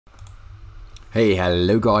Hey,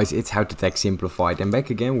 hello guys, it's How to Tech Simplified. I'm back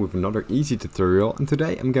again with another easy tutorial, and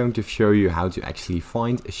today I'm going to show you how to actually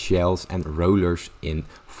find shells and rollers in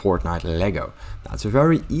Fortnite Lego. Now it's a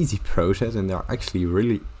very easy process and they're actually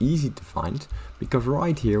really easy to find because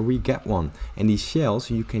right here we get one, and these shells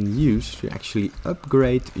you can use to actually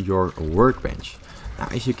upgrade your workbench. Now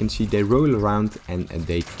as you can see, they roll around and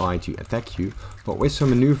they try to attack you, but with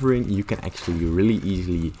some maneuvering you can actually really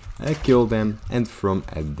easily kill them and from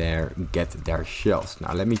there get their shells.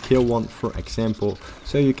 Now let me kill one for example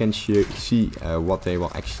so you can see what they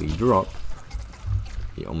will actually drop.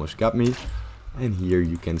 He almost got me, and here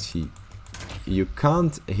you can see you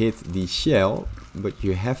can't hit the shell, but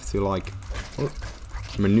you have to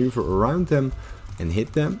maneuver around them and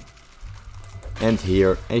hit them. And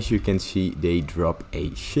here, as you can see, they drop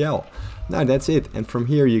a shell. Now that's it, and from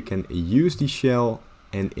here you can use the shell,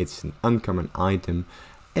 and it's an uncommon item.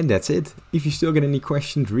 And that's it. If you still get any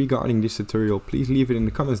questions regarding this tutorial, please leave it in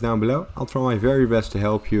the comments down below. I'll try my very best to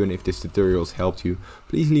help you, and if this tutorial has helped you,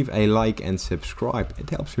 please leave a like and subscribe. It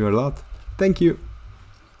helps me a lot. Thank you.